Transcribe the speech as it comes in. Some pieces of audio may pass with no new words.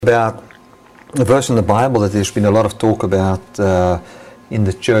About a verse in the Bible that there's been a lot of talk about in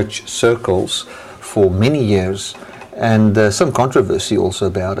the church circles for many years, and some controversy also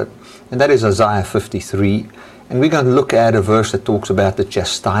about it, and that is Isaiah 53. And we're going to look at a verse that talks about the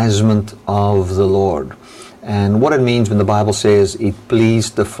chastisement of the Lord and what it means when the Bible says it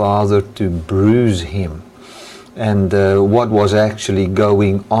pleased the Father to bruise him, and what was actually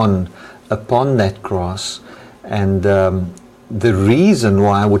going on upon that cross. And the reason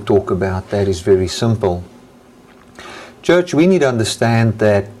why I would talk about that is very simple. Church, we need to understand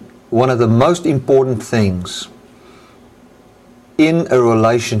that one of the most important things in a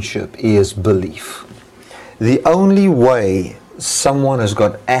relationship is belief. The only way someone has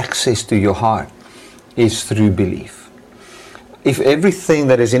got access to your heart is through belief. If everything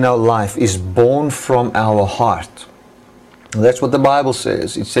that is in our life is born from our heart, that's what the Bible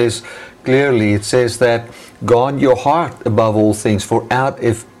says. It says clearly, it says that guard your heart above all things, for out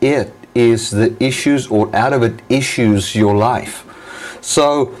of it is the issues, or out of it issues your life.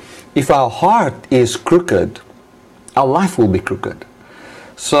 So if our heart is crooked, our life will be crooked.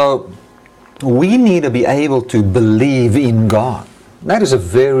 So we need to be able to believe in God. That is a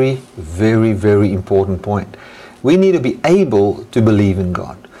very, very, very important point. We need to be able to believe in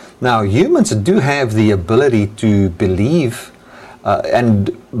God. Now, humans do have the ability to believe,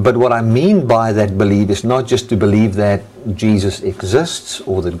 but what I mean by that belief is not just to believe that Jesus exists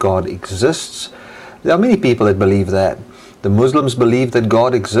or that God exists. There are many people that believe that. The Muslims believe that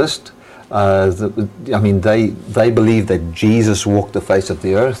God exists. They believe that Jesus walked the face of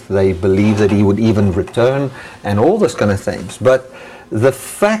the earth. They believe that he would even return and all those kind of things. But the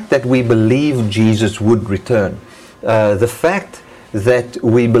fact that we believe Jesus would return, the fact that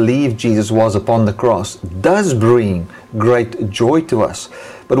we believe Jesus was upon the cross does bring great joy to us.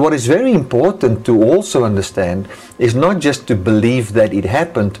 But what is very important to also understand is not just to believe that it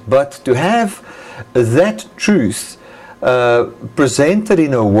happened, but to have that truth presented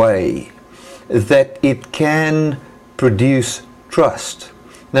in a way that it can produce trust.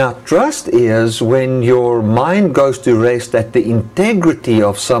 Now, trust is when your mind goes to rest at the integrity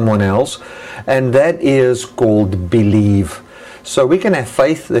of someone else, and that is called believe. So we can have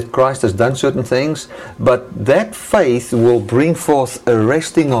faith that Christ has done certain things, but that faith will bring forth a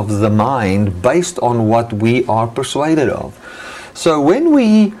resting of the mind based on what we are persuaded of. So when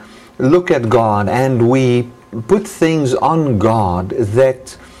we look at God and we put things on God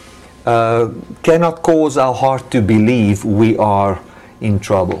that cannot cause our heart to believe, we are in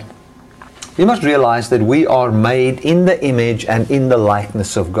trouble. You must realize that we are made in the image and in the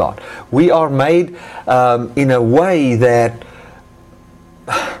likeness of God. We are made in a way that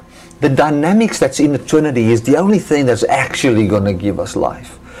the dynamics that's in the Trinity is the only thing that's actually going to give us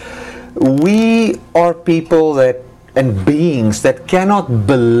life. We are people and beings that cannot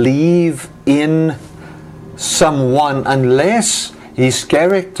believe in someone unless his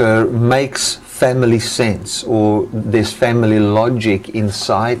character makes family sense, or there's family logic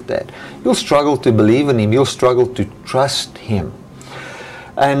inside that. You'll struggle to believe in him. You'll struggle to trust him.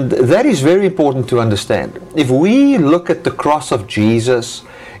 And that is very important to understand. If we look at the cross of Jesus,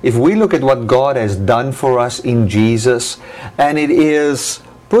 if we look at what God has done for us in Jesus, and it is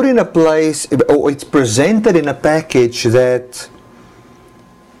put in a place, or it's presented in a package that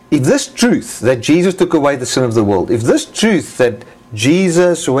if this truth that Jesus took away the sin of the world, if this truth that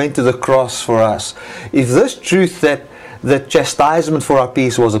Jesus went to the cross for us, if this truth that the chastisement for our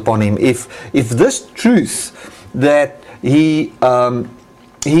peace was upon him, if this truth that he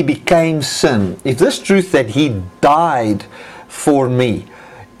became sin, if this truth that he died for me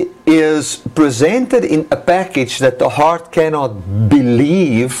is presented in a package that the heart cannot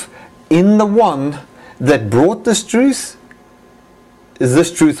believe in the one that brought this truth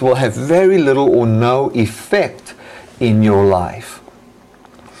will have very little or no effect in your life.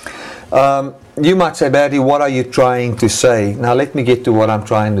 You might say, Barry, what are you trying to say? Now let me get to what I'm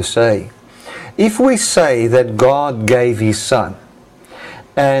trying to say. If we say that God gave his Son,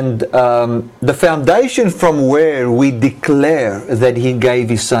 and the foundation from where we declare that he gave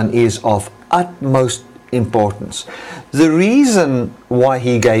his Son is of utmost importance. The reason why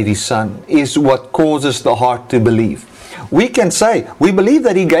he gave his Son is what causes the heart to believe. We can say, we believe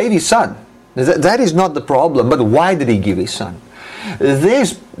that he gave his Son. That is not the problem, but why did he give his Son?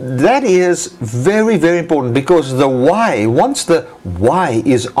 That is very, very important, because the why, once the why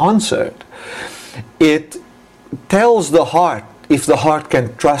is answered, it tells the heart if the heart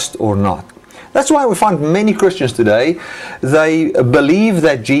can trust or not. That's why we find many Christians today, they believe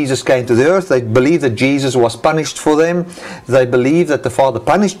that Jesus came to the earth, they believe that Jesus was punished for them, they believe that the Father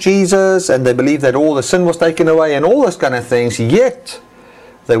punished Jesus, and they believe that all the sin was taken away and all those kind of things, yet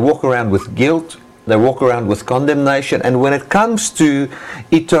They walk around with guilt. They walk around with condemnation. And when it comes to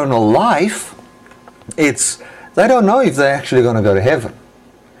eternal life, they don't know if they're actually going to go to heaven.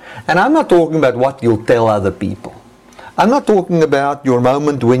 And I'm not talking about what you'll tell other people. I'm not talking about your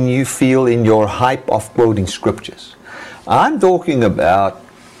moment when you feel in your hype of quoting scriptures. I'm talking about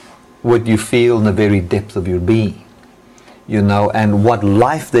what you feel in the very depth of your being, and what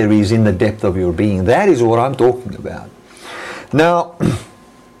life there is in the depth of your being. That is what I'm talking about. Now,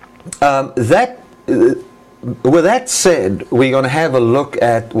 with that said, we're going to have a look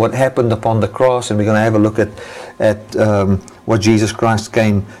at what happened upon the cross, and we're going to have a look at what Jesus Christ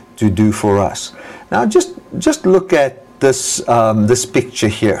came to do for us. Now, just look at this picture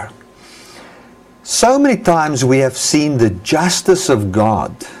here. So many times we have seen the justice of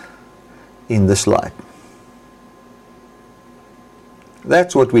God in this light.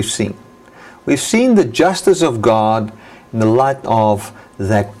 That's what we've seen. We've seen the justice of God in the light of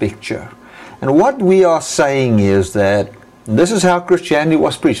that picture. And what we are saying is that this is how Christianity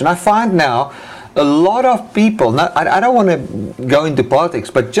was preached. And I find now a lot of people, now, I don't want to go into politics,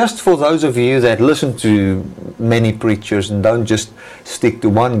 but just for those of you that listen to many preachers and don't just stick to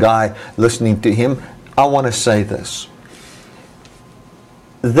one guy listening to him, I want to say this.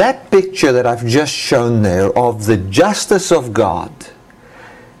 That picture that I've just shown there of the justice of God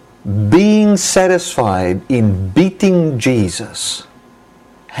being satisfied in beating Jesus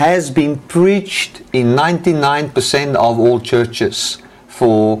has been preached in 99% of all churches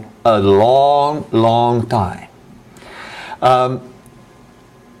for a long, long time. And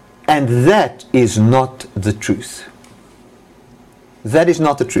that is not the truth. That is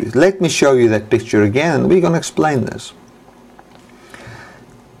not the truth. Let me show you that picture again, and we're going to explain this.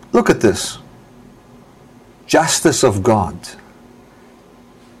 Look at this. Justice of God.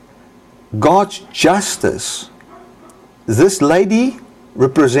 God's justice. This lady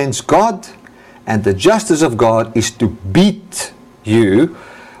represents God, and the justice of God is to beat you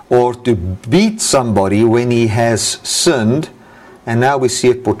or to beat somebody when he has sinned. And now we see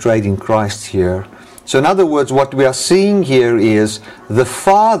it portrayed in Christ here. So in other words, what we are seeing here is the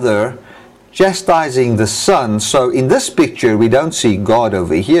Father chastising the Son. So in this picture, we don't see God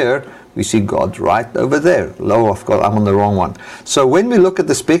over here. We see God right over there. Low of God, I'm on the wrong one. So when we look at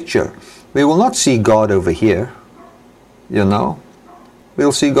this picture, we will not see God over here.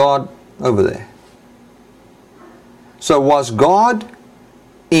 We'll see God over there. So was God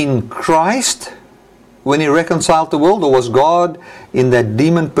in Christ when he reconciled the world, or was God in that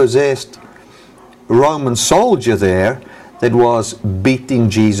demon-possessed Roman soldier there that was beating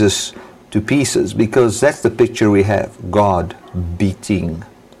Jesus to pieces? Because that's the picture we have. God beating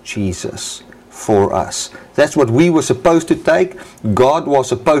Jesus for us. That's what we were supposed to take. God was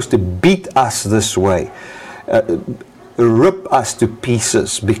supposed to beat us this way. Rip us to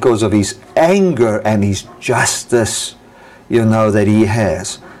pieces because of his anger and his justice, that he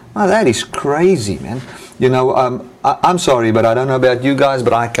has. Now that is crazy, man. I'm sorry, but I don't know about you guys,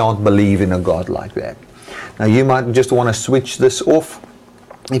 but I can't believe in a God like that. Now you might just want to switch this off.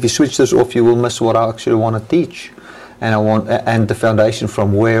 If you switch this off, you will miss what I actually want to teach. And the foundation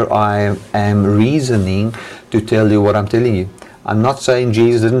from where I am reasoning to tell you what I'm telling you. I'm not saying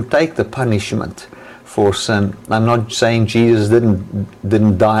Jesus didn't take the punishment for sin. I'm not saying Jesus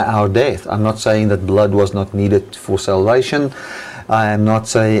didn't die our death. I'm not saying that blood was not needed for salvation. I am not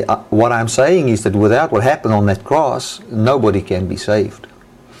saying, what I'm saying is that without what happened on that cross, nobody can be saved.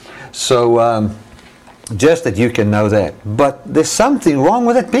 So just that you can know that. But there's something wrong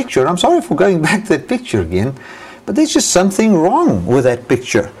with that picture. I'm sorry for going back to that picture again, but there's just something wrong with that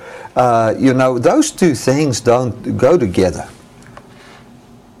picture. Those two things don't go together.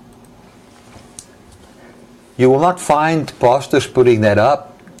 You will not find pastors putting that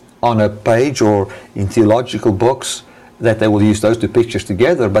up on a page or in theological books that they will use those two pictures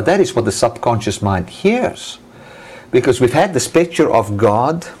together, but that is what the subconscious mind hears. Because we've had this picture of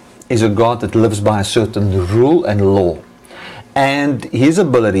God is a God that lives by a certain rule and law. And his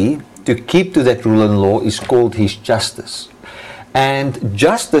ability to keep to that rule and law is called his justice. And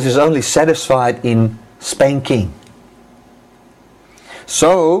justice is only satisfied in spanking.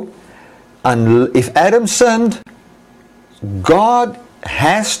 So, if Adam sinned, God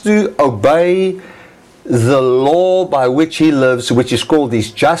has to obey the law by which he lives, which is called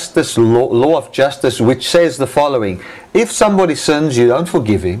his justice, law of justice, which says the following: if somebody sins, you don't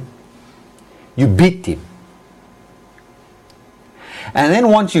forgive him, you beat him. And then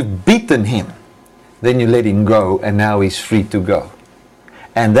once you've beaten him, then you let him go, and now he's free to go.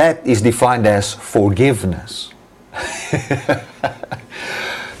 And that is defined as forgiveness.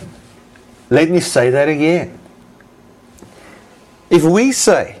 Let me say that again. If we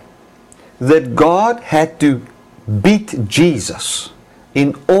say that God had to beat Jesus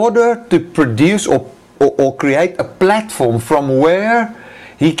in order to produce or create a platform from where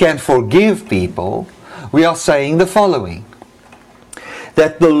He can forgive people, we are saying the following: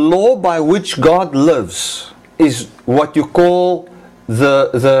 that the law by which God lives is what you call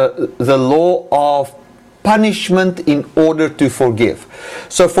the law of punishment in order to forgive.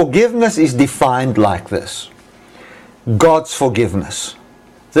 So forgiveness is defined like this: God's forgiveness.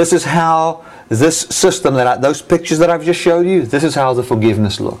 This is how this system, those pictures that I've just showed you, this is how the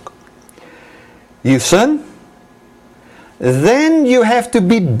forgiveness look. You sin, then you have to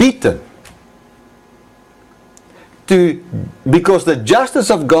be beaten. Because the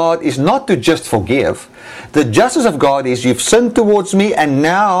justice of God is not to just forgive. The justice of God is, you've sinned towards me, and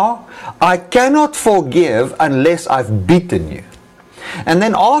now I cannot forgive unless I've beaten you. And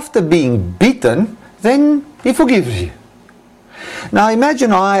then after being beaten, then He forgives you. Now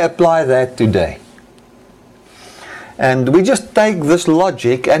imagine I apply that today. And we just take this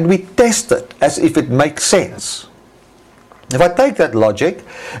logic and we test it as if it makes sense. If I take that logic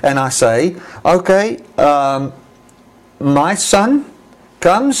and I say, okay, my son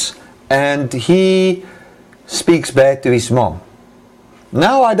comes and he speaks bad to his mom.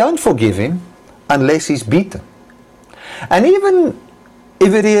 Now I don't forgive him unless he's beaten. And even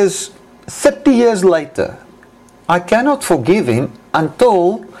if it is 30 years later, I cannot forgive him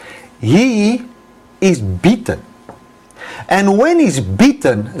until he is beaten. And when he's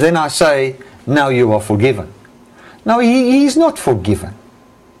beaten, then I say, now you are forgiven. No, he is not forgiven.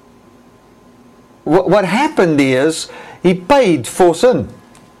 What happened is, he paid for sin.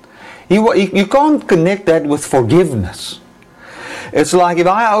 You can't connect that with forgiveness. It's like if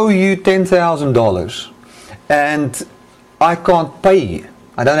I owe you $10,000 and I can't pay you.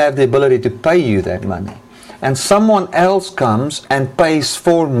 I don't have the ability to pay you that money. And someone else comes and pays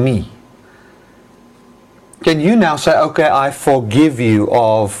for me. Can you now say, okay, I forgive you,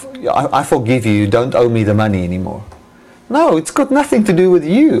 you don't owe me the money anymore? No, it's got nothing to do with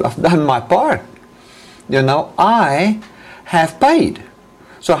you. I've done my part. You know, I have paid.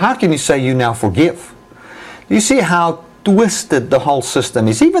 So how can you say you now forgive? You see how twisted the whole system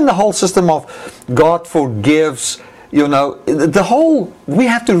is. Even the whole system of God forgives, you know, we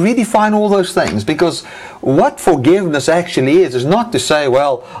have to redefine all those things, because what forgiveness actually is not to say,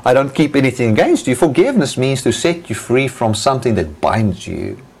 well, I don't keep anything against you. Forgiveness means to set you free from something that binds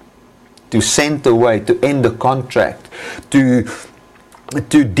you, to send away, to end a contract, to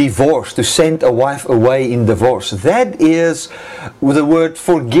divorce, to send a wife away in divorce. That is the word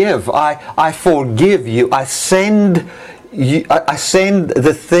forgive. I forgive you. I send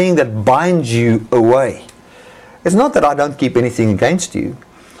the thing that binds you away. It's not that I don't keep anything against you.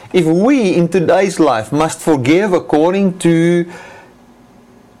 If we in today's life must forgive according to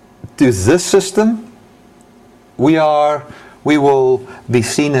this system, we will be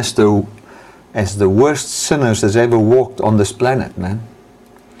seen as the worst sinners that's ever walked on this planet, man.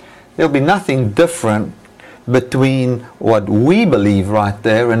 There'll be nothing different between what we believe right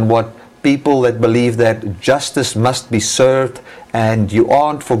there and what people that believe that justice must be served and you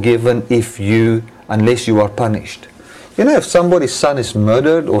aren't forgiven unless you are punished. You know, if somebody's son is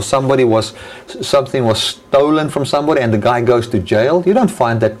murdered or something was stolen from somebody and the guy goes to jail, you don't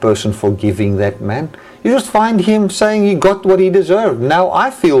find that person forgiving that man. You just find him saying he got what he deserved. Now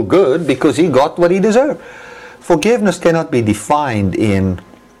I feel good because he got what he deserved. Forgiveness cannot be defined in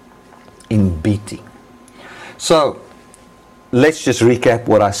beating. So let's just recap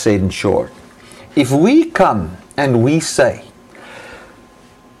what I said in short. If we come and we say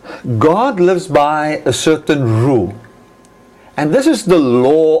God lives by a certain rule, and this is the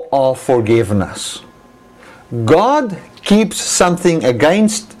law of forgiveness. God keeps something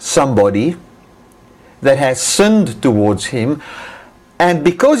against somebody that has sinned towards Him, and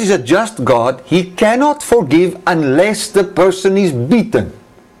because He's a just God, He cannot forgive unless the person is beaten.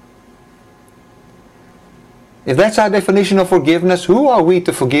 If that's our definition of forgiveness, who are we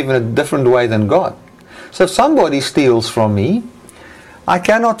to forgive in a different way than God? So if somebody steals from me, I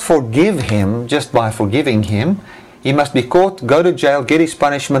cannot forgive him just by forgiving him. He must be caught, go to jail, get his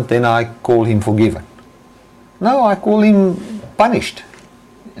punishment, then I call him forgiven. No, I call him punished.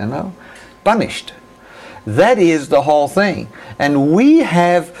 You know, punished. That is the whole thing. And we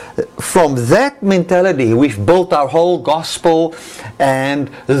have, from that mentality, we've built our whole gospel and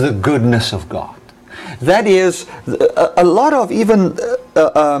the goodness of God. That is, a lot of even,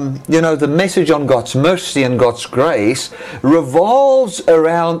 the message on God's mercy and God's grace revolves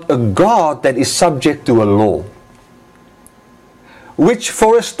around a God that is subject to a law. Which,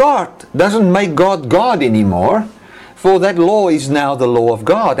 for a start, doesn't make God God anymore. For that law is now the law of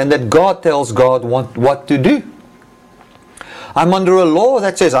God, and that God tells God what to do. I'm under a law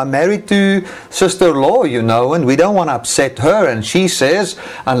that says I'm married to sister-in-law, and we don't want to upset her. And she says,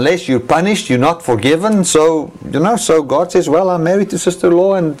 unless you're punished, you're not forgiven. So, so God says, well, I'm married to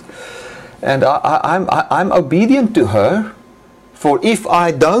sister-in-law, and I'm obedient to her. For if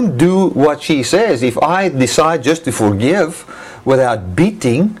I don't do what she says, if I decide just to forgive without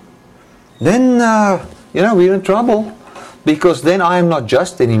beating, then, we're in trouble. Because then I am not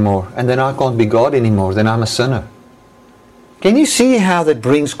just anymore, and then I can't be God anymore. Then I'm a sinner. Can you see how that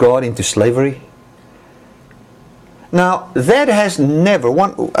brings God into slavery? Now, that has never...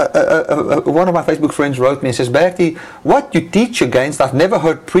 One of my Facebook friends wrote me and says, Bertie, what you teach against, I've never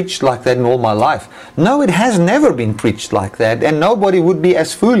heard preached like that in all my life. No, it has never been preached like that, and nobody would be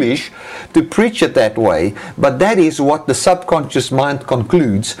as foolish to preach it that way. But that is what the subconscious mind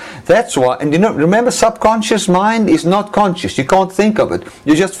concludes. That's why, and remember, subconscious mind is not conscious. You can't think of it.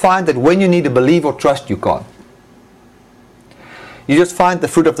 You just find that when you need to believe or trust, you can't. You just find the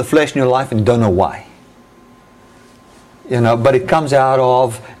fruit of the flesh in your life and you don't know why. But it comes out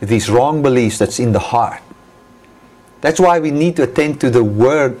of these wrong beliefs that's in the heart. That's why we need to attend to the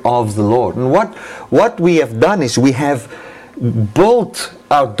word of the Lord. And what we have done is we have built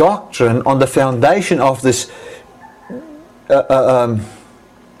our doctrine on the foundation of this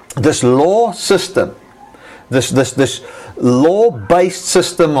law system, this law-based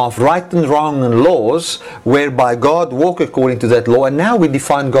system of right and wrong and laws, whereby God walk according to that law. And now we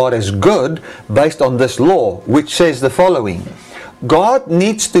define God as good based on this law, which says the following. God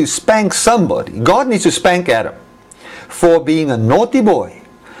needs to spank somebody. God needs to spank Adam for being a naughty boy.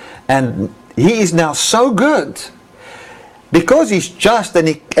 And he is now so good. Because he's just and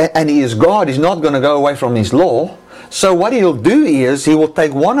he is God, he's not going to go away from his law. So what he'll do is he will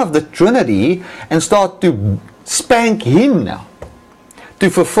take one of the Trinity and start to spank him now to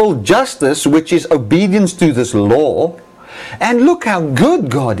fulfill justice, which is obedience to this law. And look how good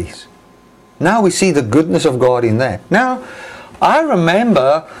God is. Now we see the goodness of God in that. Now, I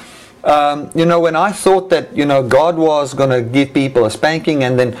remember, when I thought that, God was going to give people a spanking,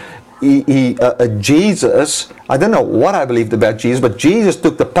 and then Jesus, I don't know what I believed about Jesus, but Jesus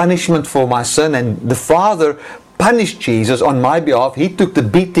took the punishment for my sin, and the Father punished Jesus on my behalf. He took the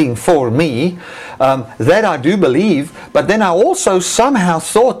beating for me. That I do believe. But then I also somehow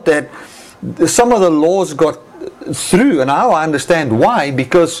thought that some of the laws got through. And now I understand why.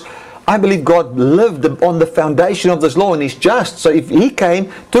 Because I believe God lived on the foundation of this law and He's just. So if He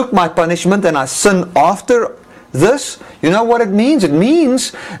came, took my punishment, and I sinned after this, you know what it means? It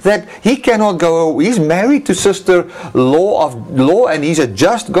means that He cannot go. He's married to sister-in-law and He's a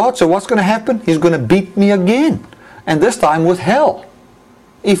just God. So what's going to happen? He's going to beat me again. And this time with hell,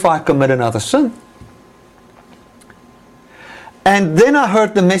 if I commit another sin. And then I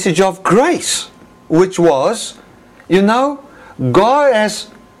heard the message of grace, which was, God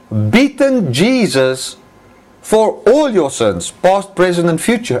has beaten Jesus for all your sins, past, present, and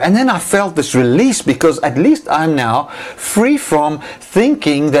future. And then I felt this release, because at least I'm now free from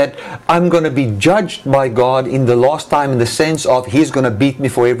thinking that I'm going to be judged by God in the last time, in the sense of He's going to beat me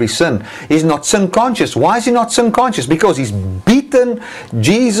for every sin. He's not sin conscious. Why is He not sin conscious? Because He's beaten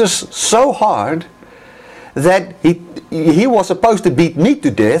Jesus so hard that he was supposed to beat me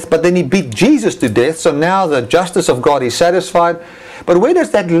to death, but then He beat Jesus to death. So now the justice of God is satisfied. But where does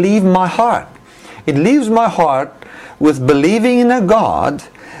that leave my heart? It leaves my heart with believing in a God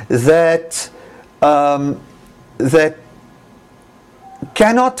that that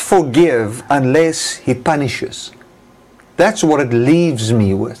cannot forgive unless He punishes. That's what it leaves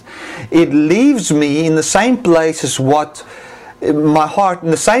me with. It leaves me in the same place as what my heart,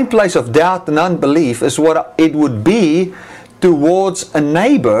 in the same place of doubt and unbelief, as what it would be towards a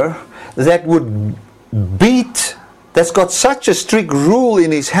neighbor that would beat, that's got such a strict rule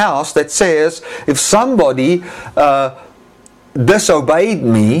in his house that says if somebody disobeyed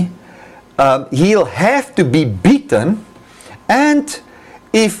me, he'll have to be beaten. And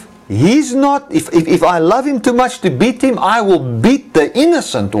if he's not, if I love him too much to beat him, I will beat the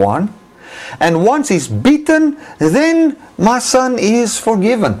innocent one. And once he's beaten, then my son is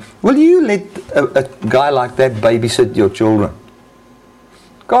forgiven. Will you let a guy like that babysit your children?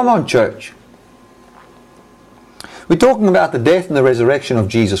 Come on, church. We're talking about the death and the resurrection of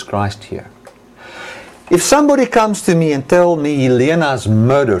Jesus Christ here. If somebody comes to me and tells me Helena's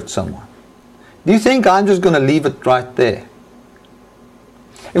murdered someone, do you think I'm just going to leave it right there?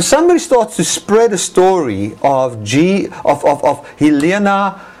 If somebody starts to spread a story of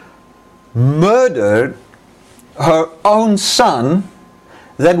Helena murdered her own son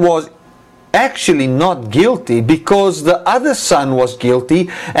that was actually not guilty because the other son was guilty,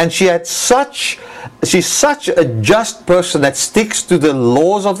 and she's such a just person that sticks to the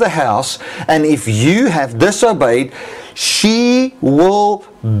laws of the house, and if you have disobeyed, she will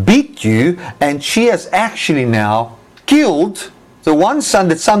beat you, and she has actually now killed the one son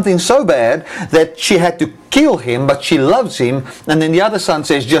did something so bad that she had to kill him, but she loves him, and then the other son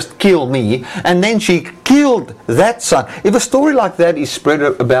says, just kill me, and then she killed that son. If a story like that is spread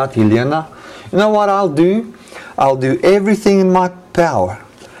about, Helena, you know what I'll do? I'll do everything in my power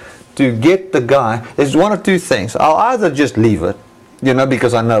to get the guy. There's one or two things. I'll either just leave it,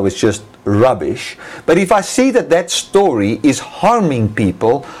 because I know it's just rubbish, but if I see that that story is harming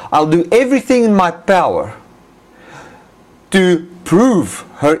people, I'll do everything in my power to prove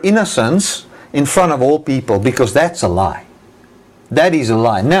her innocence in front of all people, because that's a lie. That is a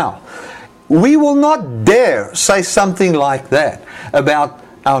lie. Now, we will not dare say something like that about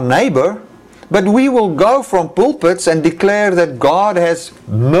our neighbor, but we will go from pulpits and declare that God has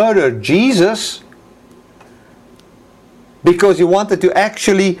murdered Jesus because he wanted to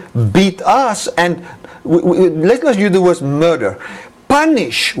actually beat us, and let's not use the word murder,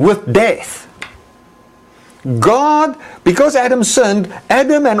 punish with death. God, because Adam sinned,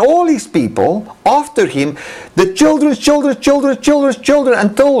 Adam and all his people after him, the children's children,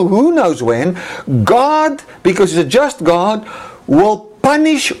 until who knows when, God, because he's a just God, will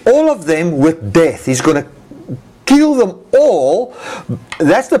punish all of them with death. He's going to kill them all.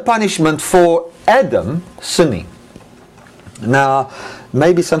 That's the punishment for Adam sinning. Now,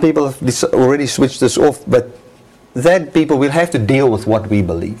 maybe some people have already switched this off, but that people will have to deal with what we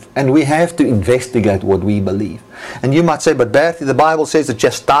believe, and we have to investigate what we believe. And you might say, but Bertie, the Bible says the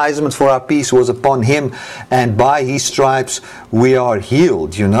chastisement for our peace was upon him, and by his stripes we are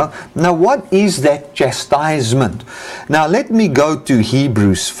healed, Now, what is that chastisement? Now, let me go to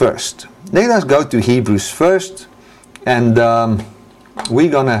Hebrews first. Let us go to Hebrews first, and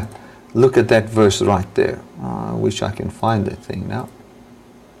we're going to look at that verse right there. I wish I can find that thing now.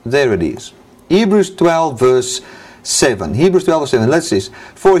 There it is. Hebrews 12 verse 7. Hebrews 12 verse 7. Let's see. If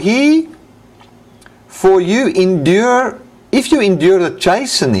you endure the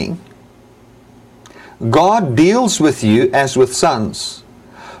chastening, God deals with you as with sons.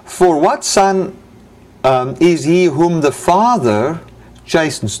 For what son is he whom the Father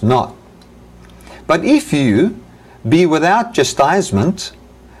chastens not? But if you be without chastisement,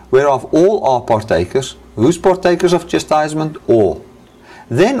 whereof all are partakers, who's partakers of chastisement? All.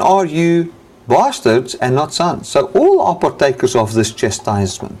 Then are you bastards and not sons. So all are partakers of this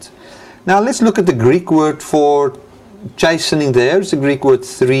chastisement. Now let's look at the Greek word for chastening there. It's the Greek word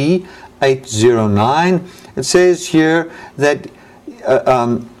 3809. It says here that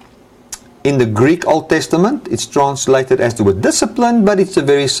in the Greek Old Testament it's translated as the word discipline, but it's the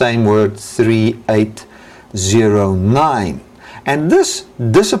very same word 3809. And this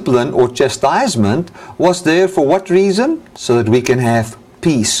discipline or chastisement was there for what reason? So that we can have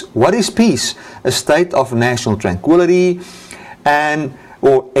peace. What is peace? A state of national tranquility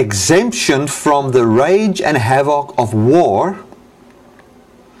or exemption from the rage and havoc of war.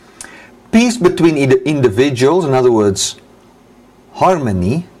 Peace between individuals, in other words,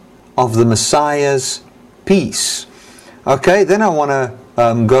 harmony of the Messiah's peace. Okay, then I want to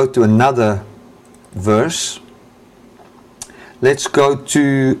go to another verse. Let's go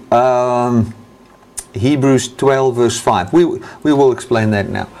to Hebrews 12 verse 5. We will explain that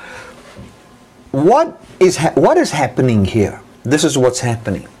now. What is happening here? This is what's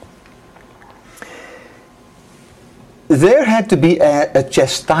happening. There had to be a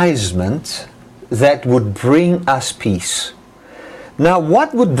chastisement that would bring us peace. Now,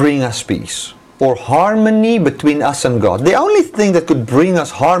 what would bring us peace? Or harmony between us and God? The only thing that could bring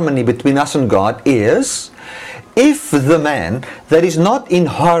us harmony between us and God is if the man that is not in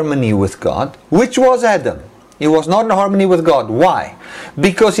harmony with God, which was Adam, he was not in harmony with God. Why?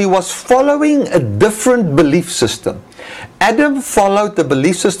 Because he was following a different belief system. Adam followed the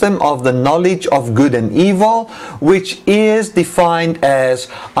belief system of the knowledge of good and evil, which is defined as,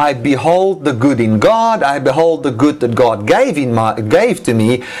 I behold the good in God, I behold the good that God gave to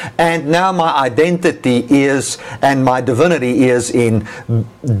me, and now my identity is, and my divinity is in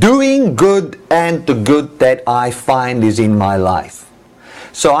doing good, and the good that I find is in my life.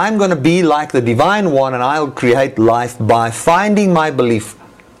 So I'm going to be like the Divine One, and I'll create life by finding my belief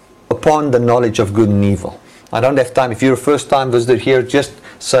upon the knowledge of good and evil. I don't have time. If you're a first-time visitor here, just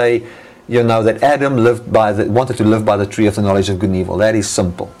say, that Adam wanted to live by the tree of the knowledge of good and evil. That is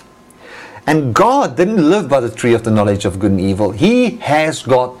simple. And God didn't live by the tree of the knowledge of good and evil. He has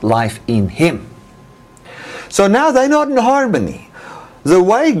got life in him. So now they're not in harmony. the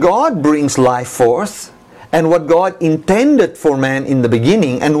way God brings life forth, and what God intended for man in the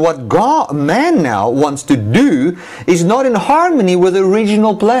beginning, and what man now wants to do, is not in harmony with the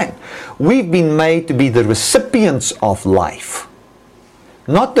original plan. We've been made to be the recipients of life,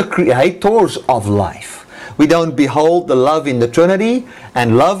 not the creators of life. We don't behold the love in the Trinity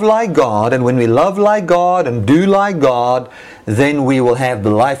and love like God, and when we love like God and do like God, then we will have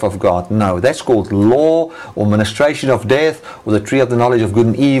the life of God. No, that's called law or ministration of death, or the tree of the knowledge of good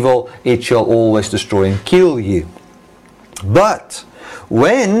and evil. It shall always destroy and kill you. But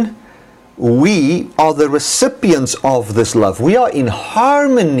when we are the recipients of this love, we are in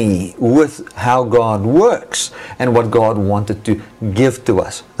harmony with how God works and what God wanted to give to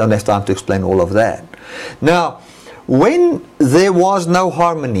us. Don't have time to explain all of that. Now, when there was no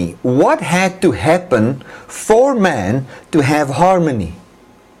harmony, what had to happen for man to have harmony?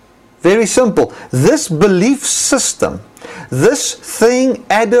 Very simple. This belief system, this thing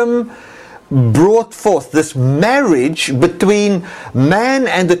Adam brought forth, this marriage between man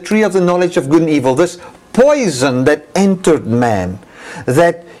and the tree of the knowledge of good and evil, this poison that entered man,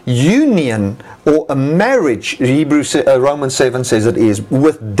 that union or a marriage, Romans 7 says it is,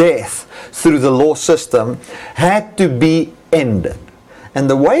 with death through the law system, had to be ended. And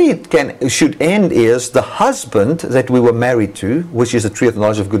the way it should end is the husband that we were married to, which is the tree of the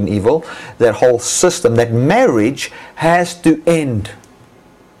knowledge of good and evil, that whole system, that marriage has to end.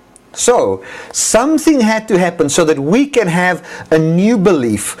 So, something had to happen so that we can have a new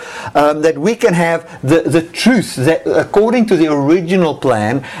belief, that we can have the truth, that according to the original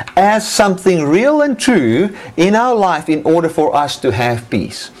plan, as something real and true in our life in order for us to have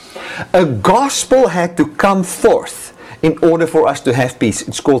peace. A gospel had to come forth in order for us to have peace.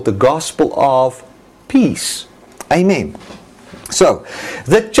 It's called the gospel of peace. Amen. So,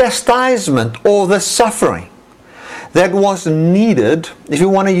 the chastisement or the suffering that was needed, if you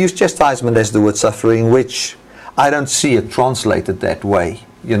want to use chastisement as the word suffering, which I don't see it translated that way.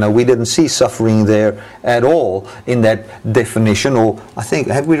 You know, we didn't see suffering there at all in that definition, or I think,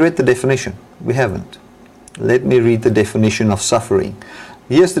 have we read the definition? We haven't. Let me read the definition of suffering.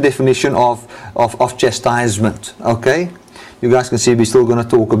 Here's the definition of chastisement, okay? You guys can see we're still going to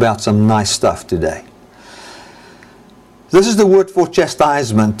talk about some nice stuff today. This is the word for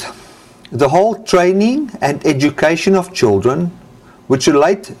chastisement. The whole training and education of children, which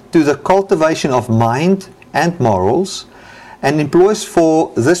relate to the cultivation of mind and morals, and employs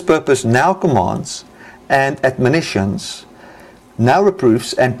for this purpose now commands and admonitions, now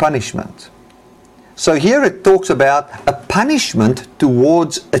reproofs and punishment. So here it talks about a punishment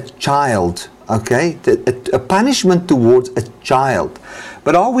towards a child, okay? A punishment towards a child.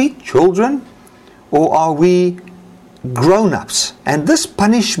 But are we children or are we grown-ups? And this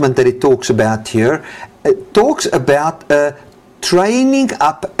punishment that it talks about here, it talks about a training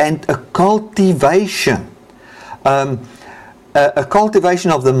up and a cultivation. A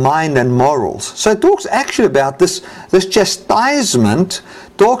cultivation of the mind and morals. So it talks actually about this chastisement,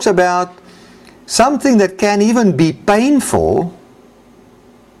 talks about something that can even be painful.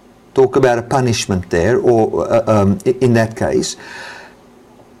 Talk about a punishment there, or in that case.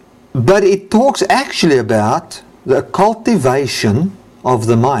 But it talks actually about the cultivation of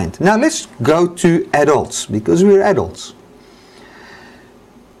the mind. Now let's go to adults, because we're adults.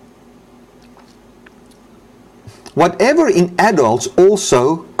 Whatever in adults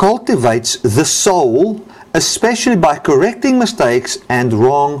also cultivates the soul, especially by correcting mistakes and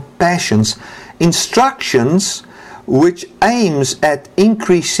wrong passions, instructions which aims at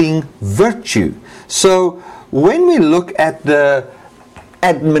increasing virtue. So when we look at the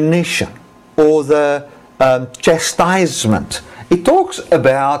admonition or the chastisement, it talks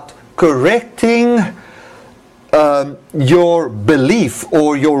about correcting your belief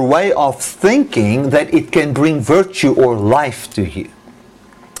or your way of thinking that it can bring virtue or life to you.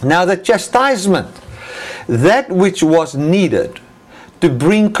 Now the chastisement, that which was needed to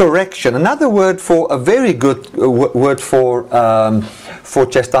bring correction. Another word for, a very good word for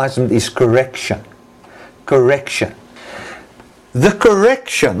chastisement is correction. Correction. The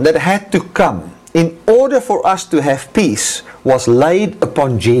correction that had to come in order for us to have peace was laid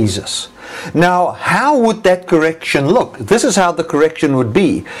upon Jesus. Now, how would that correction look? This is how the correction would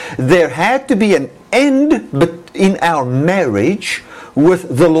be. There had to be an end in our marriage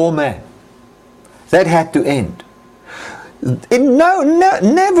with the lawman. That had to end.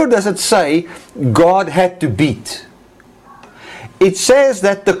 Never does it say God had to beat. It says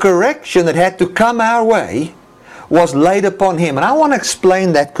that the correction that had to come our way was laid upon him. And I want to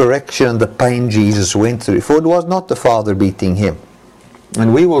explain that correction and the pain Jesus went through. For it was not the Father beating him.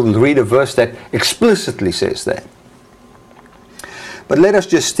 And we will read a verse that explicitly says that. But let us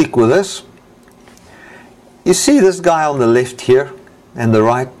just stick with this. You see this guy on the left here and the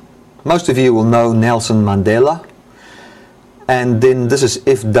right. Most of you will know Nelson Mandela. And then this is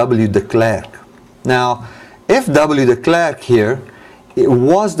F.W. de Klerk. Now, F.W. de Klerk here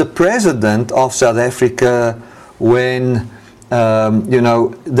was the president of South Africa when,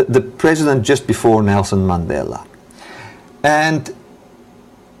 the president just before Nelson Mandela. And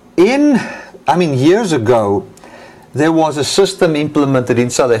years ago, there was a system implemented in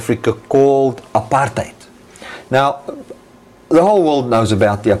South Africa called apartheid. Now, the whole world knows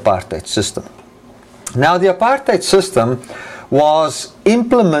about the apartheid system. Now, the apartheid system was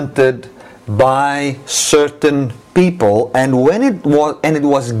implemented by certain people, and it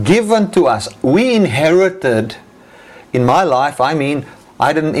was given to us. We inherited, in my life, I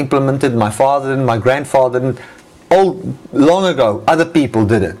didn't implement it, my father and my grandfather didn't. Long ago, other people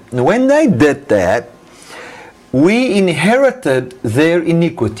did it. And when they did that, we inherited their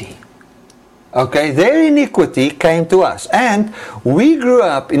iniquity. Okay, their iniquity came to us. And we grew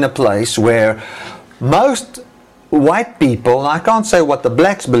up in a place where most white people, and I can't say what the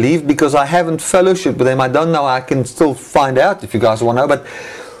blacks believe because I haven't fellowshiped with them. I don't know. I can still find out if you guys want to know. But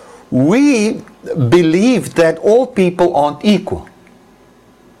we believe that all people aren't equal.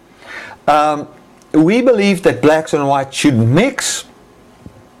 We believe that blacks and whites should mix.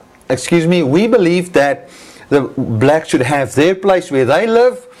 We believe that the blacks should have their place where they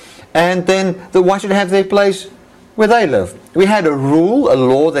live, and then the whites should have their place where they live. We had a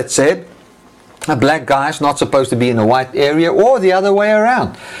law that said a black guy is not supposed to be in a white area, or the other way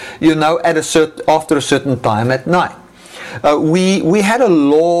around, after a certain time at night. We had a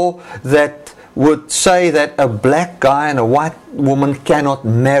law that would say that a black guy and a white woman cannot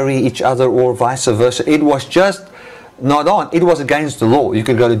marry each other, or vice versa. It was just not on. It was against the law. You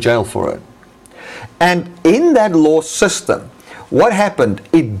could go to jail for it. And in that law system, what happened?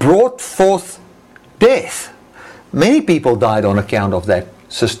 It brought forth death. Many people died on account of that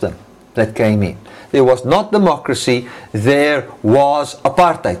system that came in. There was not democracy, there was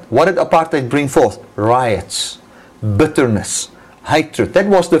apartheid. What did apartheid bring forth? Riots, bitterness, hatred. That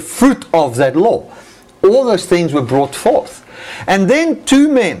was the fruit of that law. All those things were brought forth. And then two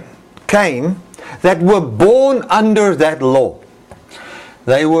men came that were born under that law.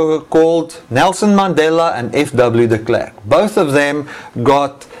 They were called Nelson Mandela and F.W. de Klerk. Both of them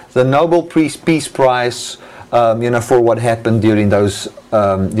got the Nobel Peace Prize for what happened during those,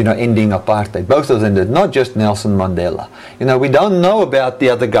 ending apartheid. Both of them did, not just Nelson Mandela. We don't know about the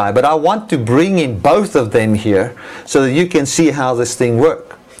other guy, but I want to bring in both of them here so that you can see how this thing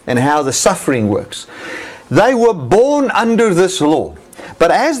works and how the suffering works. They were born under this law.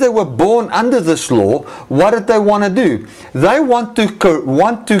 But as they were born under this law, what did they want to do? They want to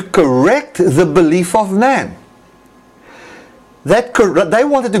correct the belief of man. They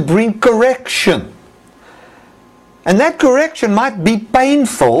wanted to bring correction. And that correction might be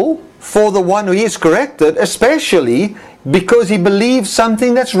painful for the one who is corrected, especially because he believes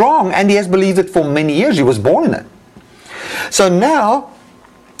something that's wrong, and he has believed it for many years. He was born in it. So now,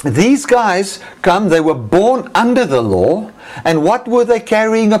 these guys come, they were born under the law, and what were they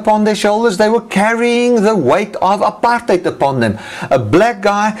carrying upon their shoulders? They were carrying the weight of apartheid upon them. A black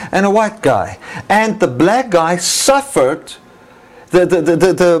guy and a white guy. And the black guy suffered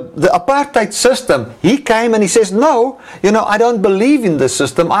the apartheid system. He came and he says, no, I don't believe in this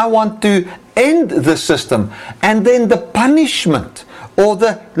system. I want to end the system. And then the punishment, or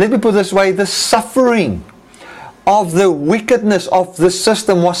let me put it this way, the suffering of the wickedness of the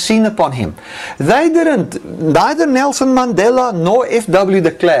system was seen upon him. Neither Nelson Mandela nor F.W.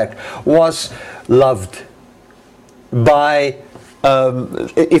 de Klerk was loved by,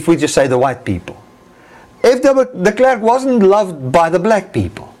 if we just say, the white people. F.W. de Klerk wasn't loved by the black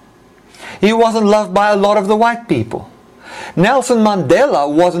people. He wasn't loved by a lot of the white people. Nelson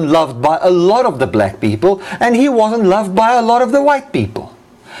Mandela wasn't loved by a lot of the black people, and he wasn't loved by a lot of the white people.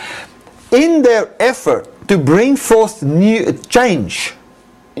 In their effort to bring forth new change,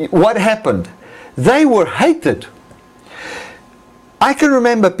 what happened? They were hated. I can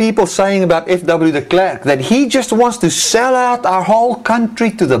remember people saying about F.W. de Klerk that he just wants to sell out our whole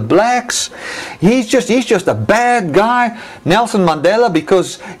country to the blacks. He's just a bad guy. Nelson Mandela,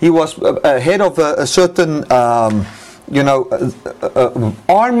 because he was head of a certain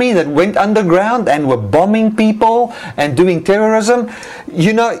army that went underground and were bombing people and doing terrorism.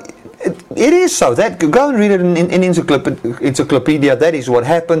 It is so. Go and read it in encyclopedia. That is what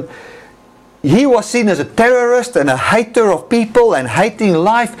happened. He was seen as a terrorist and a hater of people and hating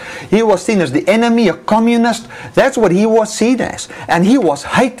life. He was seen as the enemy, a communist. That's what he was seen as. And he was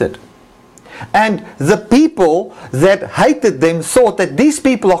hated. And the people that hated them thought that these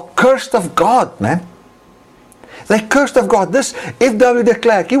people are cursed of God, man. They're cursed of God. This F.W. de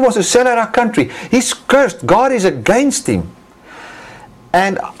Klerk, he was to sell out our country. He's cursed. God is against him.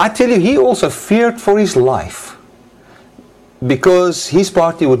 And I tell you, he also feared for his life, because his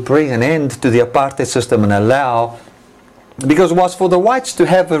party would bring an end to the apartheid system and allow, because it was for the whites to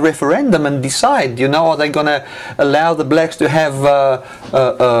have a referendum and decide, are they going to allow the blacks to have,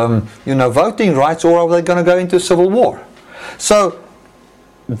 voting rights, or are they going to go into a civil war? So,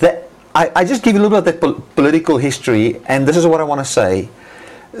 I just give you a little bit of that political history, and this is what I want to say.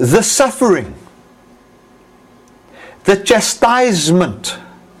 The suffering, the chastisement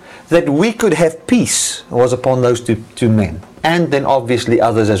that we could have peace was upon those two men. And then obviously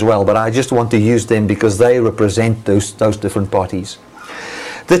others as well, but I just want to use them because they represent those different parties.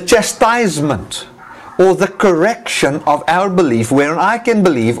 The chastisement or the correction of our belief, wherein I can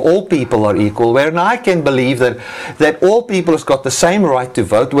believe all people are equal, wherein I can believe that all people have got the same right to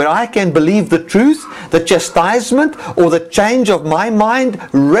vote, where I can believe the truth, the chastisement or the change of my mind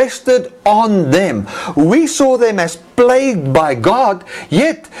rested on them. We saw them as plagued by God,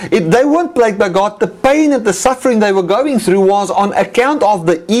 yet if they weren't plagued by God, the pain and the suffering they were going through was on account of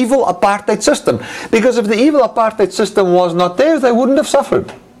the evil apartheid system. Because if the evil apartheid system was not there, they wouldn't have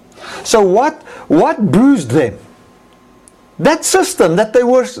suffered. So what bruised them? That system that they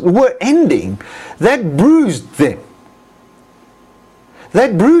were ending, that bruised them.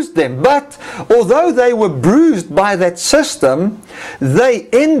 That bruised them. But although they were bruised by that system, they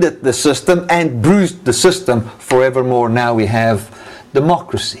ended the system and bruised the system forevermore. Now we have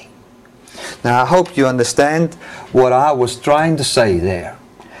democracy. Now I hope you understand what I was trying to say there.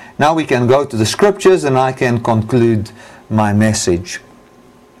 Now we can go to the scriptures and I can conclude my message.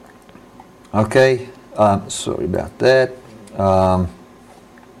 Okay, sorry about that.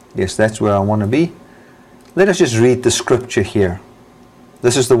 Yes, that's where I want to be. Let us just read the scripture here.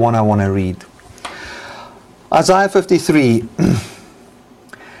 This is the one I want to read. Isaiah 53.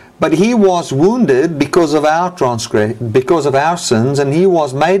 But he was wounded because of our because of our sins, and he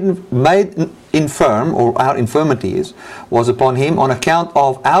was made infirm, or our infirmities was upon him on account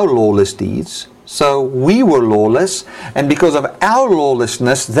of our lawless deeds. So we were lawless, and because of our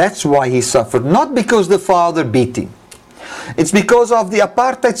lawlessness, that's why he suffered. Not because the Father beat him. It's because of the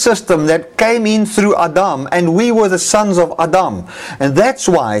apartheid system that came in through Adam, and we were the sons of Adam. And that's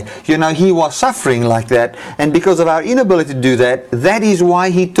why, he was suffering like that. And because of our inability to do that, that is why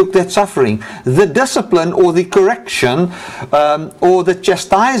he took that suffering. The discipline or the correction or the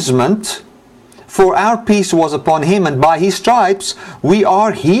chastisement for our peace was upon him, and by his stripes we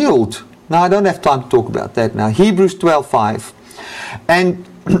are healed. Now I don't have time to talk about that now. Hebrews 12:5.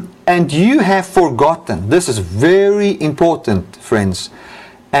 And you have forgotten, this is very important, friends,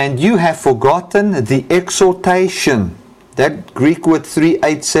 and you have forgotten the exhortation. That Greek word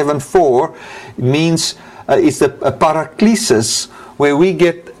 3874 means, it's a paraklesis, where we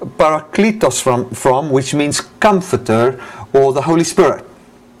get parakletos from, which means comforter, or the Holy Spirit.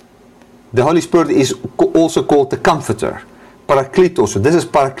 The Holy Spirit is also called the comforter. Parakletos, so this is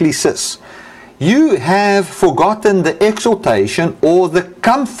paraklesis. You have forgotten the exhortation or the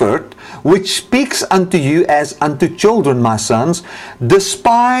comfort which speaks unto you as unto children, my sons.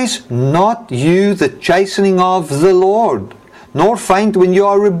 Despise not you the chastening of the Lord, nor faint when you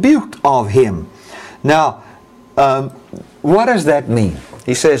are rebuked of him. Now, what does that mean?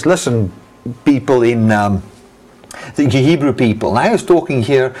 He says, listen, people in the Hebrew people. Now he was talking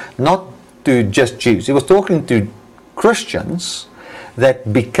here not to just Jews. He was talking to Christians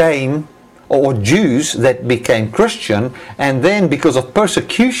that became, or Jews that became Christian, and then because of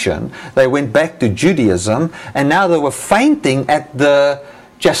persecution they went back to Judaism, and now they were fainting at the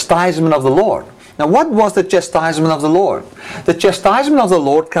chastisement of the Lord. Now what was the chastisement of the Lord? The chastisement of the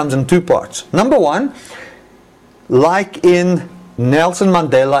Lord comes in two parts. Number one, like in Nelson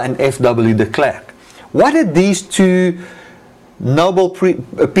Mandela and F.W. de Klerk. What did these two Nobel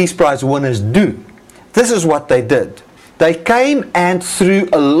Peace Prize winners do? This is what they did. They came and through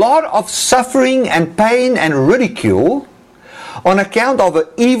a lot of suffering and pain and ridicule on account of an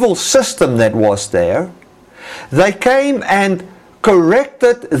evil system that was there, they came and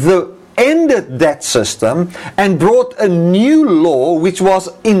ended that system and brought a new law which was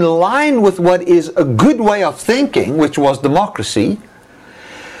in line with what is a good way of thinking, which was democracy.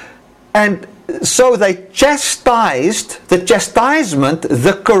 And so they chastised, the chastisement,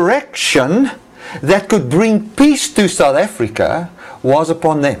 the correction that could bring peace to South Africa was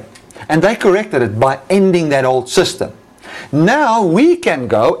upon them. And they corrected it by ending that old system. Now we can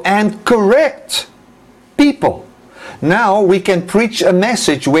go and correct people. Now we can preach a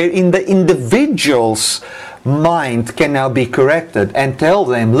message wherein the individual's mind can now be corrected and tell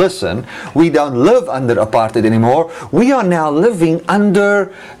them, listen, we don't live under apartheid anymore. We are now living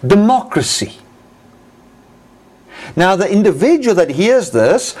under democracy. Now the individual that hears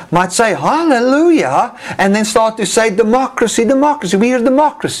this might say, hallelujah, and then start to say, democracy, democracy, we are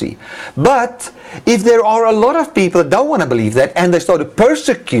democracy. But if there are a lot of people that don't want to believe that, and they start to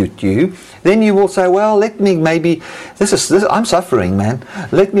persecute you, then you will say, well, let me maybe, I'm suffering, man.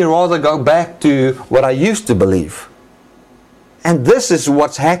 Let me rather go back to what I used to believe. And this is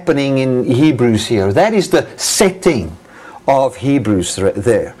what's happening in Hebrews here. That is the setting of Hebrews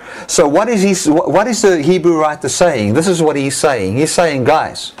there. So what is the Hebrew writer saying? This is what he's saying. He's saying,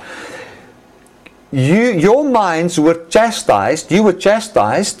 guys, your minds were chastised. You were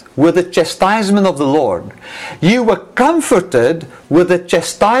chastised with the chastisement of the Lord. You were comforted with the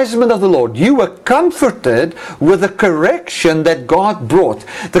chastisement of the Lord. You were comforted with the correction that God brought.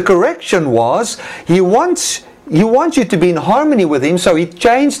 The correction was, He wants you to be in harmony with Him, so He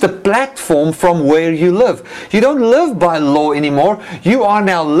changed the platform from where you live. You don't live by law anymore. You are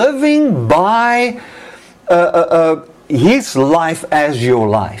now living by His life as your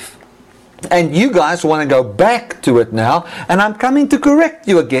life. And you guys want to go back to it now, and I'm coming to correct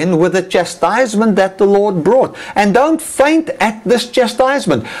you again with the chastisement that the Lord brought. And don't faint at this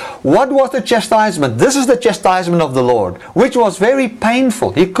chastisement. What was the chastisement? This is the chastisement of the Lord, which was very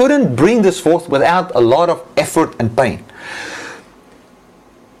painful. He couldn't bring this forth without a lot of effort and pain.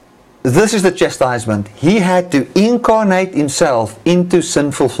 This is the chastisement. He had to incarnate Himself into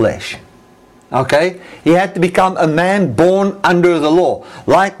sinful flesh. Okay? He had to become a man born under the law.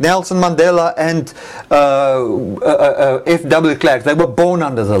 Like Nelson Mandela and F.W. Clark. They were born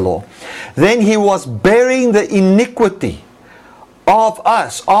under the law. Then He was bearing the iniquity of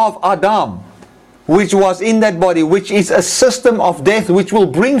us, of Adam, which was in that body, which is a system of death, which will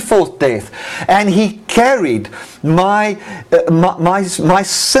bring forth death. And He carried my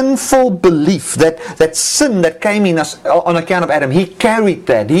sinful belief, that sin that came in us on account of Adam. He carried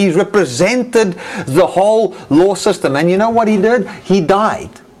that. He represented the whole law system. And you know what He did? He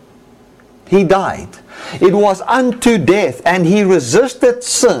died. He died. It was unto death, and He resisted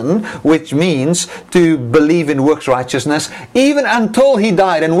sin, which means to believe in works righteousness, even until He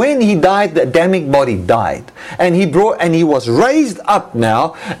died. And when He died, the Adamic body died. And He was raised up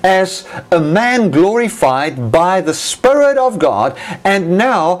now as a man glorified by the Spirit of God. And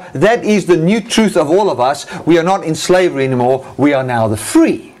now that is the new truth of all of us. We are not in slavery anymore. We are now the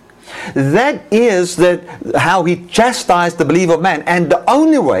free. That is how He chastised the belief of man. And the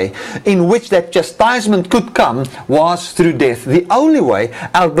only way in which that chastisement could come was through death. The only way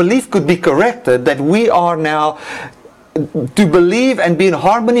our belief could be corrected, that we are now to believe and be in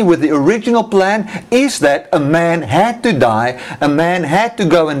harmony with the original plan, is that a man had to die. A man had to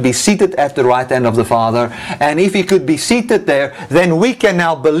go and be seated at the right hand of the Father. And if he could be seated there, then we can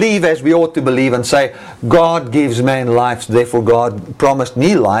now believe as we ought to believe and say, God gives man life, therefore God promised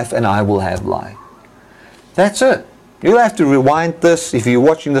me life and I will have life. That's it. You'll have to rewind this. If you're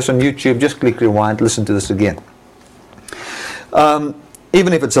watching this on YouTube, just click rewind, listen to this again.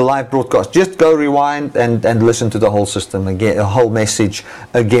 Even if it's a live broadcast, just go rewind and listen to the whole system again, the whole message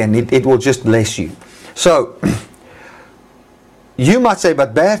again. It will just bless you. So, you might say,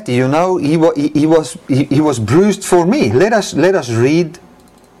 but Bertie, you know, he was bruised for me. Let us read.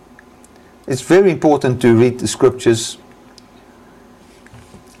 It's very important to read the scriptures.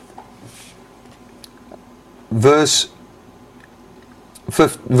 Verse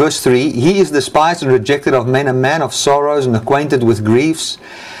 3, He is despised and rejected of men, a man of sorrows and acquainted with griefs,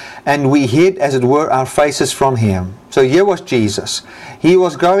 and we hid, as it were, our faces from Him. So here was Jesus. He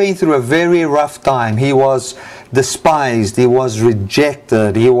was going through a very rough time. He was despised. He was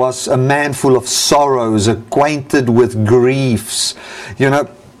rejected. He was a man full of sorrows, acquainted with griefs. You know,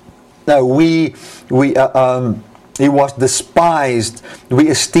 he was despised. We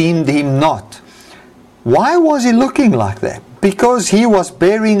esteemed Him not. Why was He looking like that? Because He was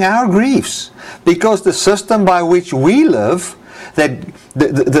bearing our griefs. Because the system by which we live, that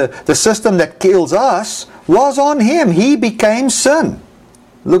the system that kills us, was on Him. He became sin.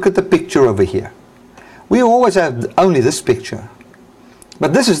 Look at the picture over here. We always have only this picture.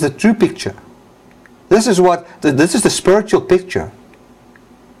 But this is the true picture. This is the spiritual picture.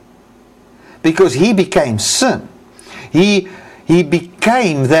 Because He became sin. He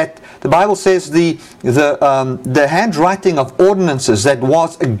became that. The Bible says the handwriting of ordinances that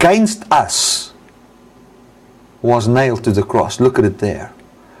was against us was nailed to the cross. Look at it there.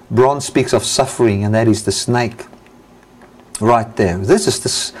 Bronze speaks of suffering, and that is the snake. right there. This is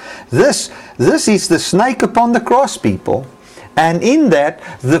the snake upon the cross, people. And in that,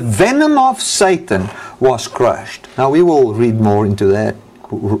 the venom of Satan was crushed. Now we will read more into that.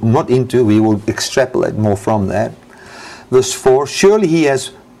 We will extrapolate more from that. Verse 4, surely he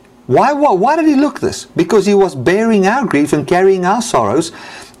has... Why did he look this? Because he was bearing our grief and carrying our sorrows.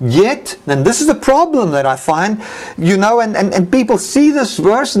 Yet, and this is the problem that I find, and people see this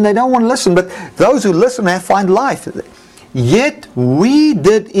verse and they don't want to listen, but those who listen have find life. Yet we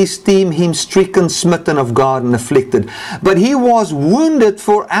did esteem him stricken, smitten of God, and afflicted. But he was wounded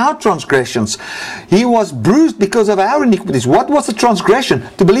for our transgressions. He was bruised because of our iniquities. What was the transgression?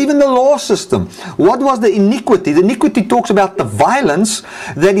 To believe in the law system. What was the iniquity? The iniquity talks about the violence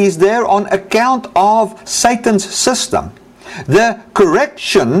that is there on account of Satan's system. The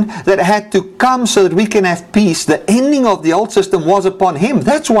correction that had to come so that we can have peace, the ending of the old system was upon him.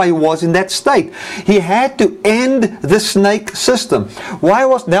 That's why he was in that state. He had to end the snake system. Why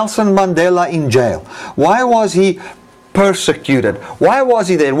was Nelson Mandela in jail? Why was he persecuted? Why was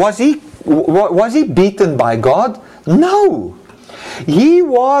he there? Was he beaten by God? No. He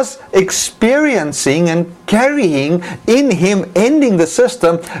was experiencing and carrying in him, ending the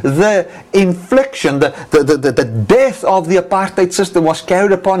system, the infliction, the death of the apartheid system was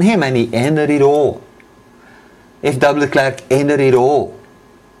carried upon him, and he ended it all. F.W. de Klerk ended it all.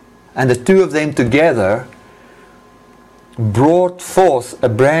 And the two of them together brought forth a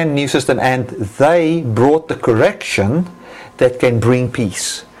brand new system, and they brought the correction that can bring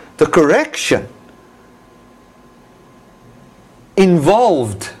peace. The correction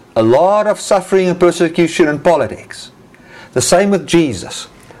involved a lot of suffering and persecution and politics. The same with Jesus.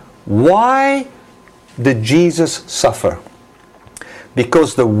 Why did Jesus suffer?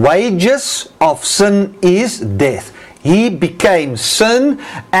 Because the wages of sin is death. He became sin,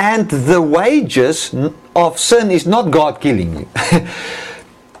 and the wages of sin is not God killing you.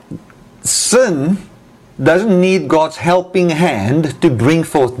 Sin doesn't need God's helping hand to bring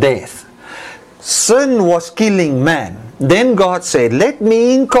forth death. Sin was killing man. Then God said, let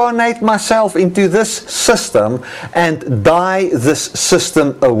me incarnate myself into this system and die this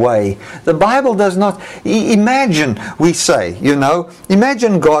system away. The Bible does not... Imagine, we say,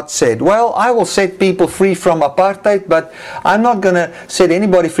 imagine God said, well, I will set people free from apartheid, but I'm not going to set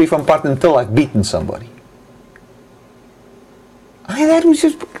anybody free from apartheid until I've beaten somebody. That was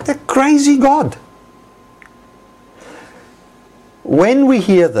just a crazy God. When we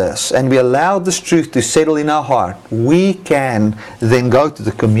hear this and we allow this truth to settle in our heart, we can then go to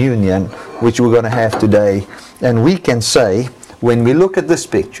the communion, which we're going to have today, and we can say, when we look at this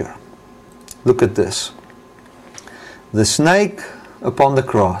picture, look at this. The snake upon the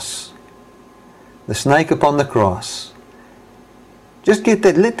cross. The snake upon the cross. Just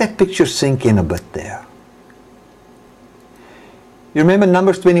let that picture sink in a bit there. You remember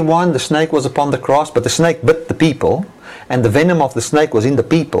Numbers 21, the snake was upon the cross, but the snake bit the people, and the venom of the snake was in the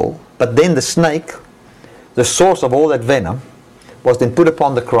people, but then the snake, the source of all that venom, was then put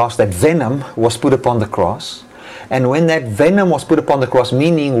upon the cross. That venom was put upon the cross, and when that venom was put upon the cross,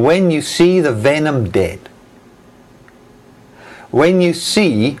 meaning when you see the venom dead, when you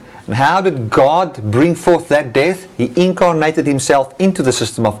see, how did God bring forth that death? He incarnated himself into the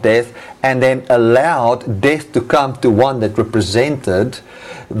system of death and then allowed death to come to one that represented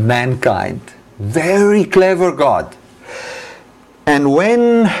mankind. Very clever God. And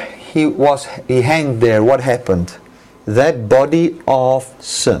when he hanged there, what happened? That body of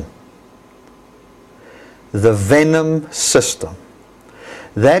sin, the venom system,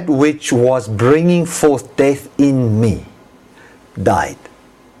 that which was bringing forth death in me, died.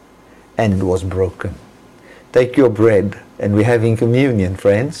 And was broken. Take your bread, and we're having communion,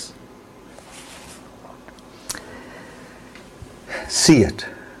 friends. See it.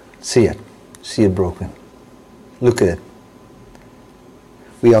 See it. See it broken. Look at it.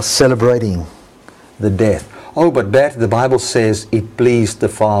 We are celebrating the death. Oh, but the Bible says it pleased the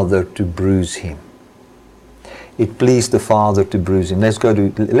Father to bruise him. It pleased the Father to bruise him. Let's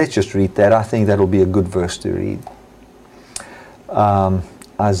just read that. I think that will be a good verse to read.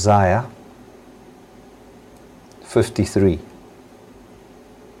 Isaiah 53.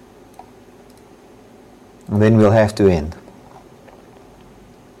 And then we'll have to end.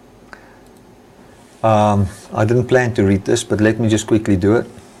 I didn't plan to read this, but let me just quickly do it.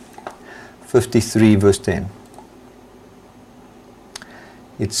 53 verse 10.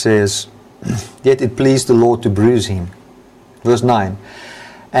 It says, yet it pleased the Lord to bruise him. Verse 9.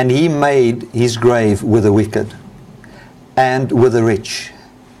 And he made his grave with the wicked and with the rich,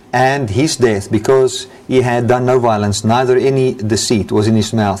 and his death, because he had done no violence, neither any deceit was in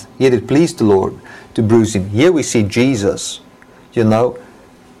his mouth. Yet it pleased the Lord to bruise him. Here we see Jesus You know,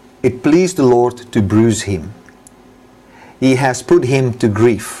 it pleased the Lord to bruise him. He has put him to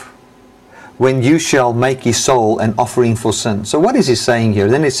grief. When you shall make his soul an offering for sin. So what is he saying here?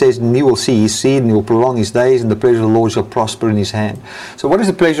 Then it says, and you will see his seed, and he will prolong his days, and the pleasure of the Lord shall prosper in his hand. So what is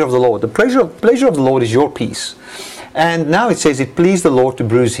the pleasure of the Lord? The pleasure of the Lord is your peace. And now it says, it pleased the Lord to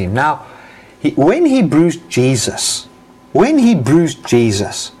bruise him. Now, when he bruised Jesus,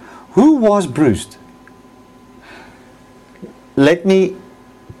 who was bruised? Let me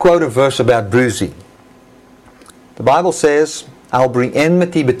quote a verse about bruising. The Bible says, I'll bring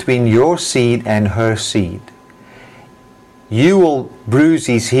enmity between your seed and her seed. You will bruise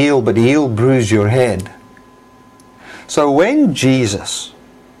his heel, but he'll bruise your head. So when Jesus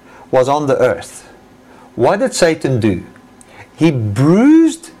was on the earth, what did Satan do? He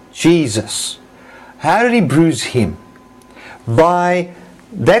bruised Jesus. How did he bruise him? By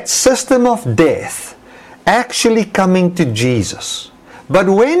that system of death actually coming to Jesus. But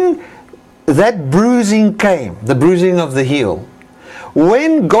when that bruising came, the bruising of the heel,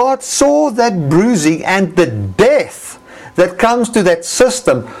 when God saw that bruising and the death that comes to that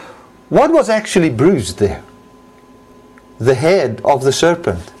system, what was actually bruised there? The head of the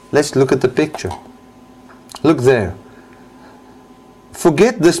serpent. Let's look at the picture. Look there.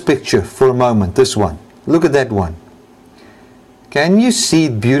 Forget this picture for a moment, this one. Look at that one. Can you see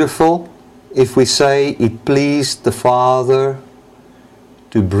it beautiful if we say it pleased the Father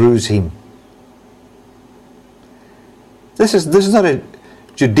to bruise him? This is not a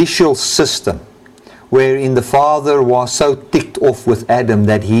judicial system wherein the Father was so ticked off with Adam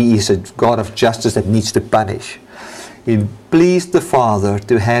that he is a God of justice that needs to punish. It pleased the Father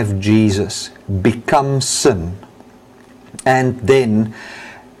to have Jesus become sin, and then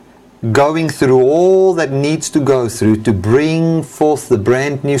going through all that needs to go through to bring forth the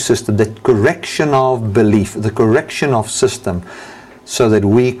brand new system, the correction of belief, the correction of system, so that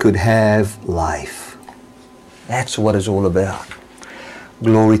we could have life. That's what it's all about.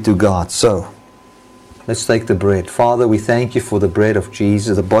 Glory to God. So, let's take the bread. Father, we thank you for the bread of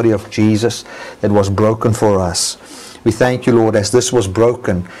Jesus, the body of Jesus that was broken for us. We thank you, Lord, as this was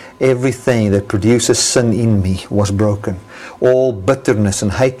broken, everything that produces sin in me was broken. All bitterness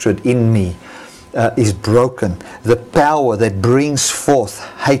and hatred in me is broken. The power that brings forth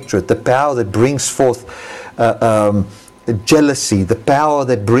hatred, the power that brings forth jealousy, the power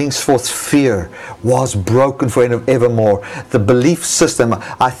that brings forth fear was broken forevermore. The belief system,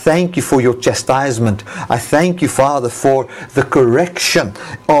 I thank you for your chastisement. I thank you, Father, for the correction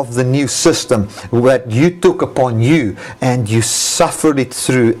of the new system that you took upon you, and you suffered it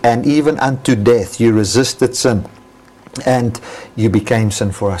through, and even unto death you resisted sin, and you became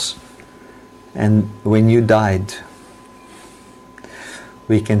sin for us. And when you died,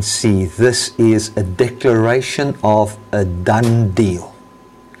 we can see this is a declaration of a done deal.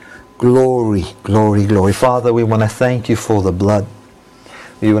 Glory, glory, glory. Father, we want to thank you for the blood.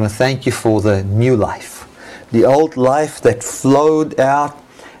 We want to thank you for the new life. The old life that flowed out,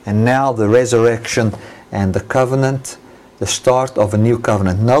 and now the resurrection and the covenant, the start of a new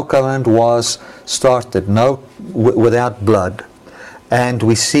covenant. No covenant was started without blood. And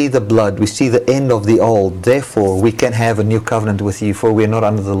we see the blood, we see the end of the old. Therefore, we can have a new covenant with you, for we are not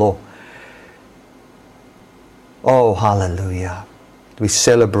under the law. Oh, hallelujah. We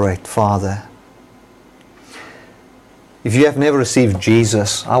celebrate, Father. If you have never received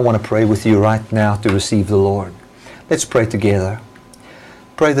Jesus, I want to pray with you right now to receive the Lord. Let's pray together.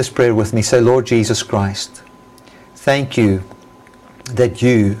 Pray this prayer with me. Say, Lord Jesus Christ, thank you that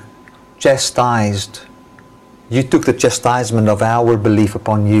you took the chastisement of our belief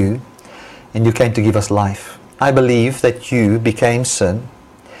upon you, and you came to give us life. I believe that you became sin.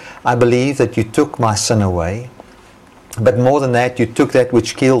 I believe that you took my sin away. But more than that, you took that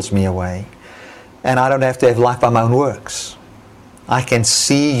which kills me away. And I don't have to have life by my own works. I can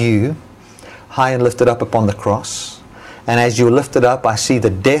see you high and lifted up upon the cross. And as you lifted up, I see the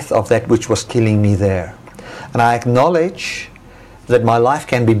death of that which was killing me there. And I acknowledge that my life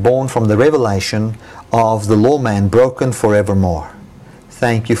can be born from the revelation of the law man broken forevermore.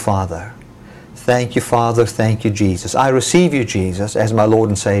 Thank you, Father. Thank you, Father. Thank you, Jesus. I receive you, Jesus, as my Lord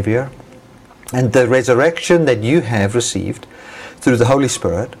and Savior. And the resurrection that you have received through the Holy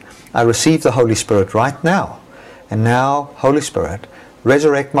Spirit, I receive the Holy Spirit right now. And now, Holy Spirit,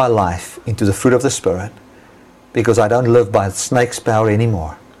 resurrect my life into the fruit of the Spirit, because I don't live by the snake's power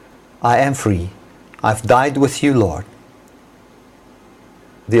anymore. I am free. I've died with you, Lord.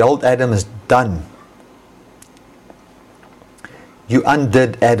 The old Adam is done. You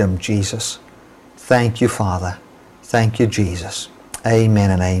undid Adam, Jesus. Thank you, Father. Thank you, Jesus.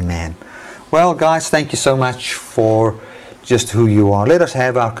 Amen and amen. Well, guys, thank you so much for just who you are. Let us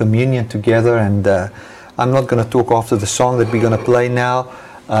have our communion together, and I'm not going to talk after the song that we're going to play now,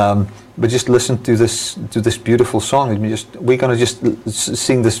 but just listen to this beautiful song. We're going to just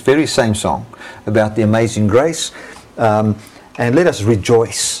sing this very same song about the amazing grace, and let us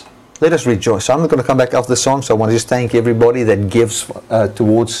rejoice. Let us rejoice. So I'm not going to come back after the song, so I want to just thank everybody that gives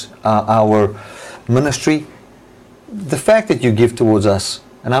towards our ministry. The fact that you give towards us,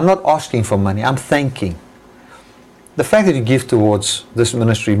 and I'm not asking for money, I'm thanking. The fact that you give towards this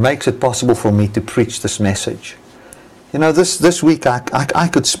ministry makes it possible for me to preach this message. You know, this week I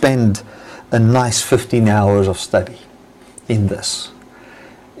could spend a nice 15 hours of study in this.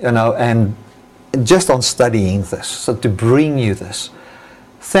 You know, and just on studying this, so to bring you this.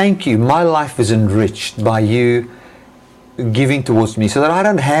 Thank you. My life is enriched by you giving towards me so that I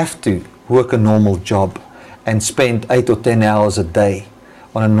don't have to work a normal job and spend 8 or 10 hours a day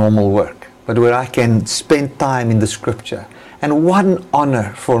on a normal work, but where I can spend time in the Scripture. And what an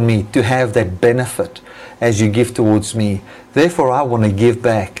honor for me to have that benefit as you give towards me. Therefore, I want to give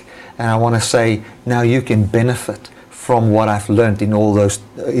back, and I want to say, now you can benefit from what I've learned in all those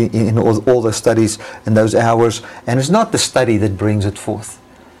all those studies and those hours. And it's not the study that brings it forth.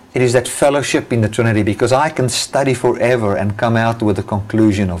 It is that fellowship in the Trinity, because I can study forever and come out with the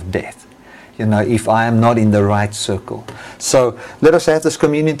conclusion of death, you know, if I am not in the right circle. So let us have this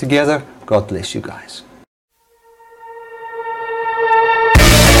communion together. God bless you guys.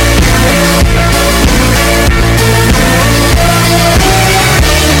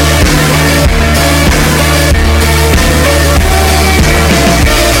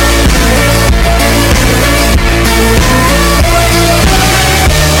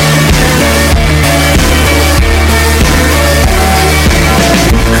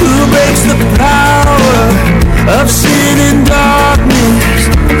 Of sin and darkness,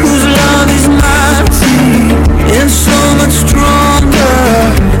 whose love is mighty and so much stronger.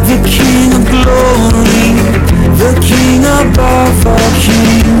 The King of glory, the King above all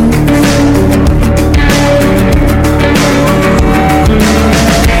kings,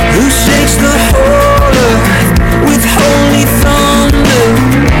 who shakes the whole earth with holy thunder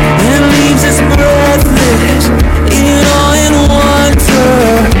and leaves us breathless in awe and wonder.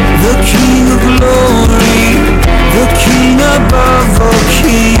 The King of glory, the King above all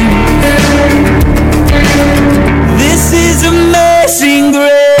kings. This is amazing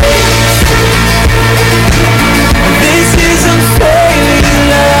grace. This is unfailing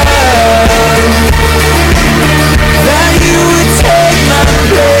love. That you would take my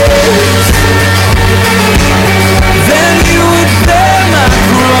place, that you would bear my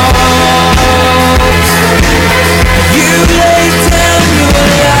cross. You laid down your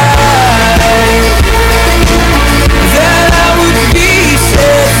life, that I would be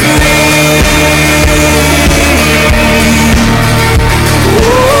set free.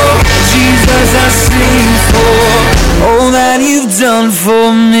 Oh, Jesus, I sing for all that you've done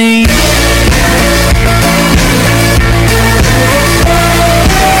for me.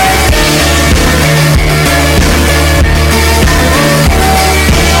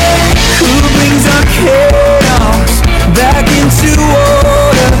 Who brings our chaos back into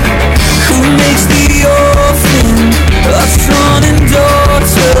order? Who makes the orphan a son and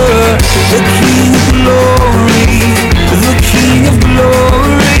daughter? The King of glory, the King of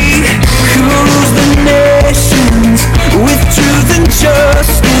glory, who rules the nations with truth and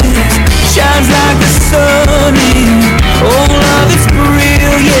justice, shines like the sun in all of its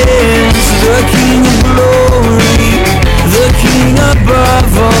brilliance. The King of glory, the King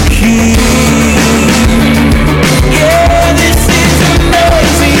above all kings. Yeah, this is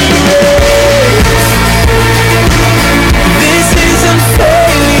amazing grace. This is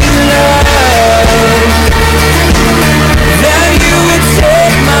unfailing love. That you would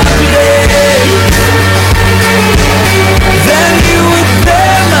take my place, that you would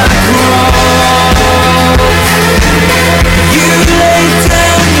bear my cross. You laid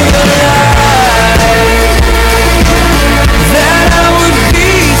down your life, that I would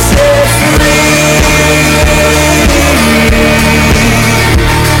be set free.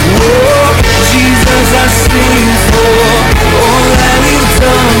 Oh, Jesus, I sing for all that you've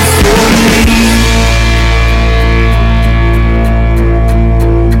done for me.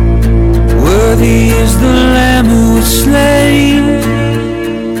 Worthy is the Lamb who was slain,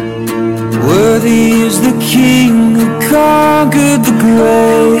 worthy is the King who conquered the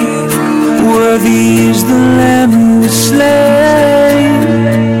grave. Worthy is the Lamb who was slain,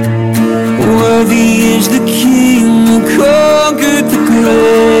 worthy is the King